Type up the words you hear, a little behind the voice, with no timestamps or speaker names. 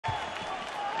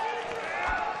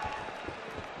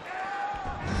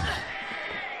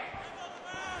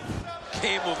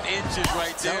game of inches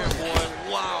right there,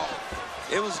 boy. Wow.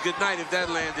 It was good night if that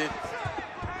landed.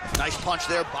 Nice punch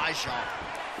there by ZHANG.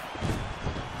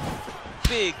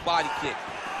 Big body kick.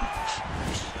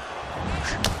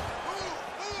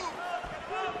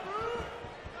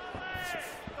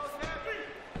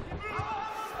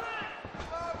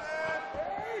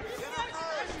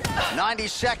 "90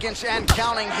 seconds and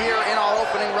counting here in our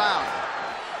opening round.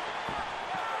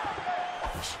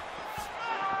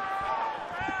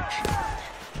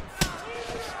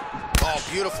 Oh,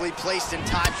 beautifully placed and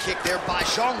timed kick there by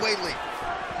WEILI.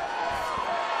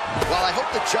 Well, I hope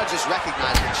the judges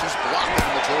recognize that she's blocking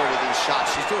the majority of these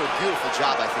shots. She's doing a beautiful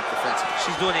job, I think, defensively.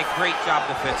 She's doing a great job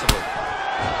defensively.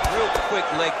 Real quick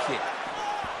leg kick.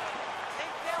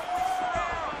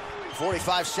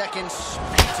 45 seconds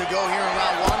to go here in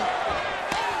round one.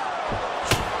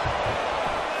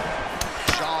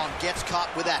 ZHANG gets caught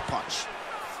with that punch.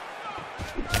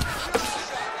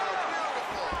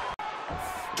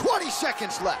 20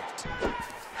 seconds left.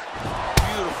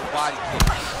 Beautiful body kick.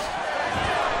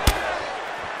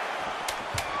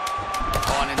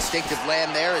 Oh, an instinctive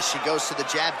land there as she goes to the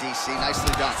jab, DC.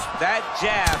 Nicely done. That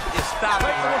jab is stopping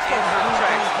her in her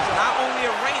tracks. She's not only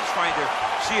a rangefinder,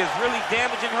 she is really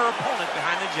damaging her opponent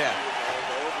behind the jab.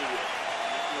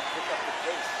 Pick up the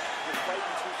pace. You're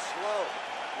fighting too slow.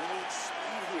 We need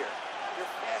speed here.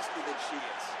 You're faster than she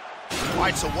is. All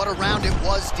right, so what a round it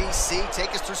was, DC.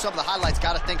 Take us through some of the highlights.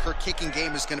 Got to think her kicking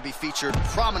game is going to be featured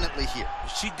prominently here.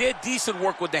 She did decent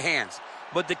work with the hands,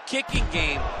 but the kicking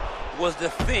game was the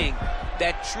thing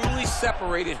that truly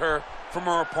separated her from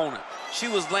her opponent. She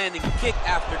was landing kick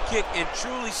after kick and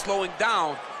truly slowing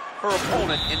down her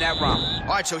opponent in that round.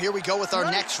 All right, so here we go with our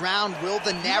next round. Will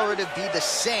the narrative be the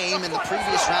same? In the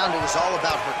previous round, it was all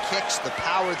about her kicks, the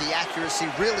power, the accuracy,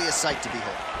 really a sight to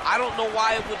behold. I don't know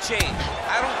why it would change.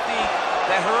 I don't think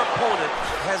that her opponent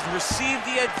has received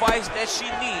the advice that she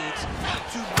needs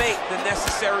to make the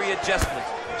necessary adjustments.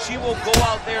 She will go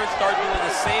out there and start doing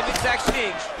the same exact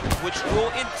things, which will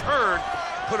in turn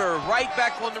put her right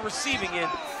back on the receiving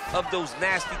end of those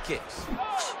nasty kicks.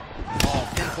 Oh,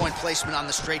 pinpoint placement on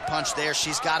the straight punch there.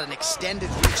 She's got an extended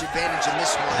reach advantage in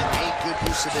this one and made good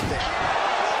use of it there.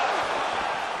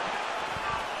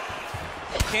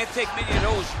 Can't take many of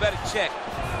those, you better check.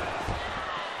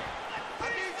 I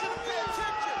need you to pay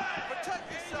attention. Protect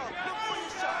yourself. Look for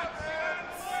your shots.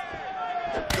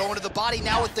 Going to the body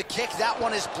now with the kick. That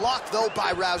one is blocked, though,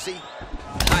 by Rousey.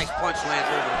 Nice punch lands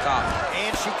over the top.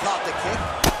 And she caught the kick.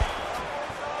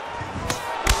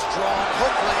 Strong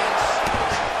hook lands.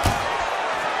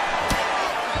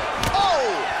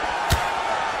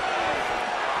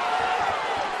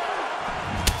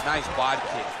 Nice body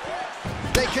kick.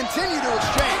 They continue to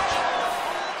exchange.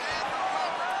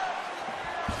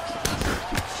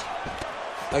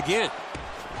 Again,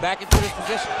 back into this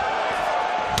position.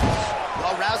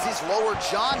 Well, Rousey's lower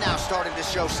jaw now starting to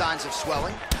show signs of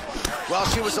swelling. Well,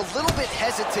 she was a little bit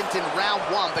hesitant in round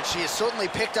one, but she has certainly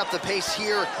picked up the pace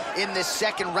here in this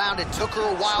second round. It took her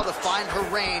a while to find her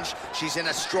range. She's in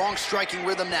a strong striking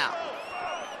rhythm now.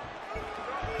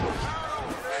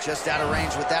 Just out of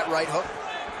range with that right hook.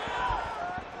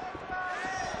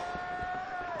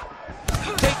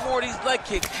 Take more of these leg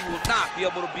kicks, you will not be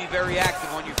able to be very active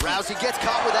on your feet. Rousey gets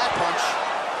caught with that punch.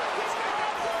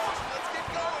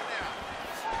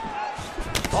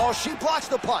 Oh, she blocks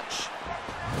the punch.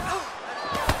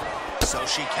 So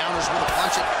she counters with a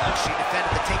punch. She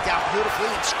defended the takedown beautifully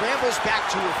and scrambles back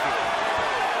to her feet.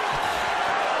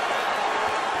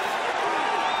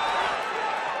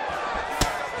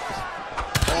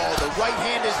 Oh, the right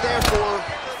hand is there for her.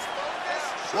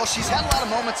 Well, she's had a lot of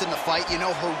moments in the fight. You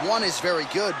know, her one is very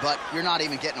good, but you're not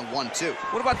even getting a 1-2.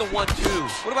 What about the 1-2?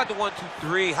 What about the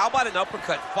 1-2-3? How about an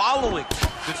uppercut following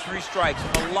the 3 strikes?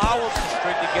 Allow them to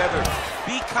string together.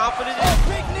 Be confident in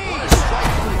big knees. Strike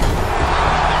 3.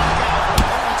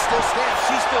 Still stands.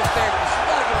 She's still standing. She's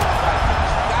got to get on the side.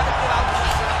 She's got to get out to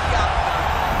the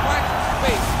outside. Find some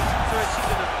space so that she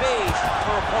can evade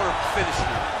her opponent from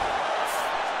finishing her.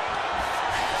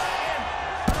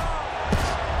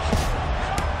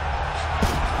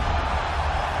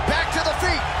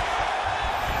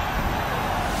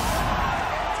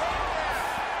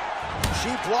 She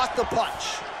blocked the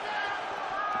punch.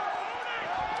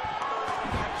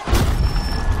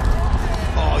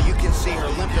 Oh, you can see her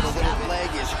limping a little. That leg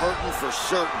is hurting for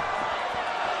certain.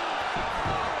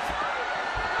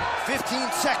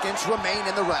 15 seconds remain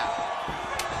in the round.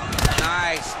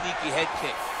 Nice sneaky head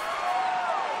kick.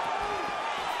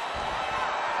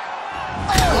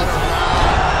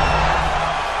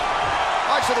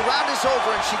 Oh, right, so the round is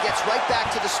over, and she gets right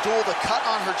back to the stool. The cut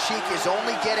on her cheek is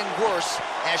only getting worse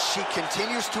as she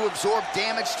continues to absorb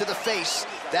damage to the face.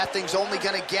 That thing's only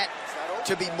going to get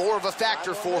to be more of a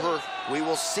factor for her. We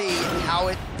will see how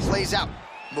it plays out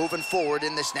moving forward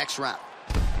in this next round.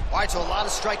 All right, so a lot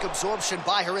of strike absorption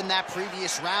by her in that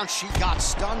previous round. She got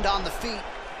stunned on the feet,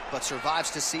 but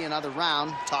survives to see another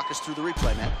round. Talk us through the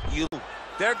replay, man.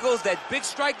 There goes that big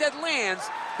strike that lands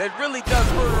that really does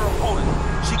hurt her opponent.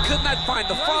 She could not find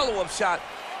the follow-up shot,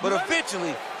 but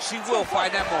eventually she will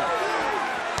find that moment.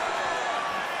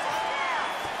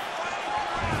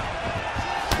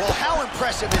 Well, how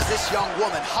impressive is this young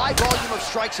woman? High volume of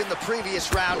strikes in the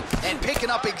previous round and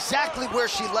picking up exactly where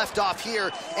she left off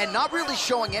here and not really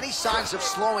showing any signs of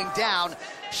slowing down.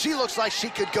 She looks like she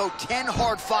could go 10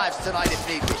 hard fives tonight if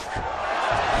need be.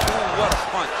 Ooh, what a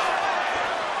punch.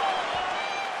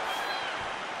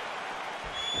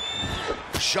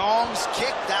 ZHANG's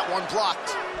kick, that one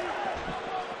blocked.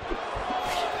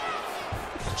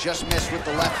 Just missed with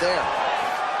the left there.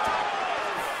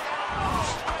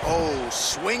 Oh,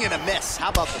 swing and a miss. How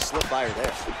about the slip by her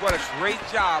there? What a great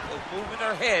job of moving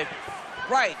her head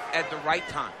right at the right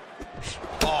time.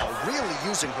 Oh, really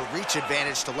using her reach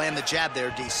advantage to land the jab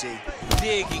there, DC.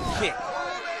 Digging kick.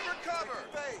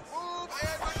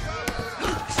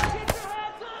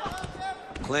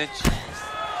 Clinch.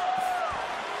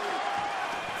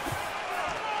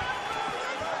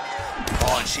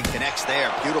 Oh, and she connects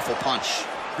there. Beautiful punch.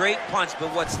 Great punch,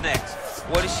 but what's next?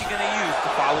 What is she going to use to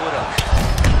follow it up?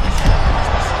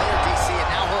 DC, and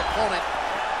now her opponent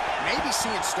may be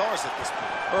seeing stars at this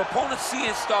point. Her opponent's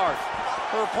seeing stars.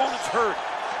 Her opponent's hurt.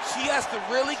 She has to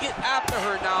really get after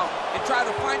her now and try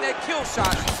to find that kill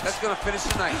shot that's going to finish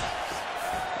the night.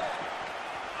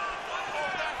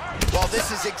 Well,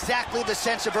 this is exactly the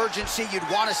sense of urgency you'd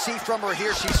want to see from her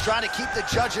here. She's trying to keep the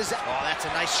judges. Oh, that's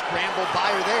a nice scramble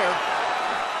by her there.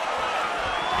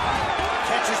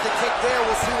 Catches the kick there.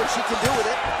 We'll see what she can do with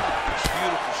it.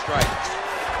 Beautiful strike.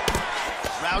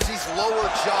 Rousey's lower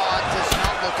jaw does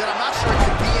not look good. I'm not sure it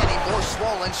could be any more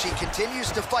swollen. She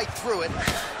continues to fight through it.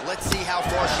 Let's see how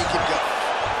far she can go.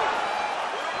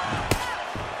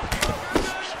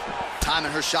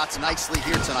 Timing her shots nicely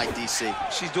here tonight, DC.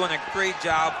 She's doing a great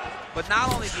job, but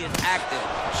not only being active,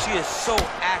 she is so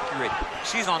accurate.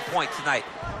 She's on point tonight.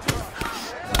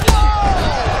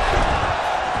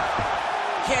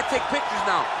 Can't take pictures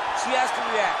now. She has to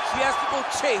react. She has to go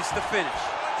chase the finish.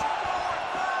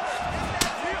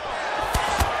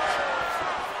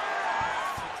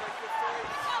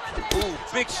 Ooh,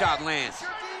 big shot lands.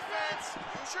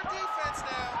 Use your defense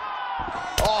now.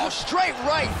 Oh, straight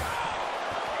right.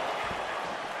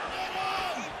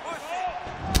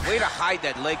 Way to hide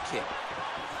that leg kick.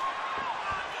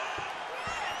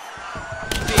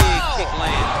 Big kick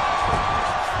lands.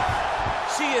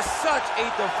 She is such a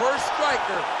diverse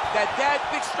striker that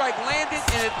big strike landed,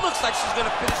 and it looks like she's going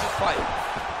to finish this fight.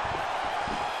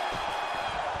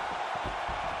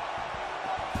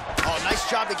 Oh, nice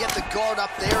job to get the guard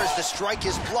up there as the strike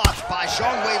is blocked by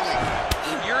WEILI.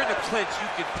 When you're in the clinch, you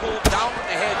can pull down from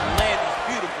the head and land these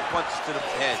beautiful punches to the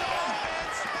head.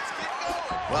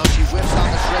 Well, she whips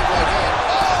on the straight right hand.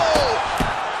 Oh!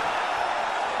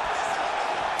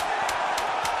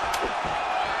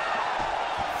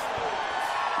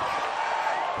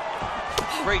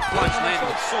 Great punch landed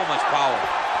with so much power.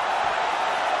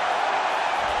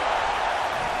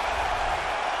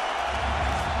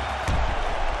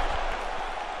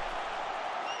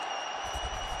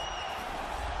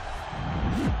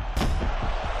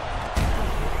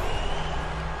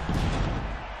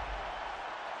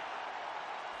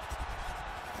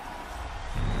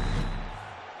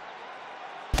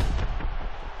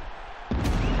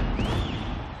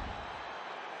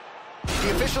 The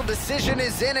official decision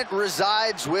is in. It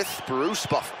resides with Bruce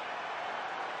Buffer.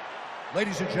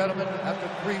 Ladies and gentlemen, after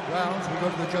 3 rounds, we go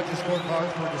to the judges'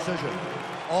 scorecards for a decision.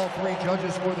 All 3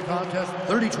 judges scored the contest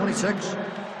 30-26,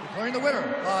 declaring the winner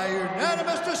by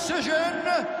unanimous decision,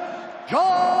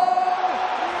 All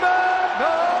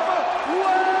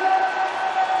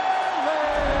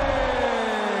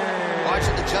right,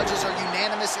 so the judges are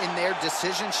unanimous in their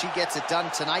decision. She gets it done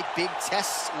tonight. Big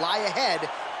tests lie ahead.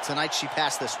 Tonight, she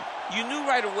passed this one. You knew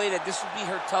right away that this would be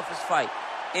her toughest fight,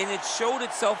 and it showed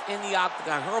itself in the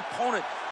octagon. Her opponent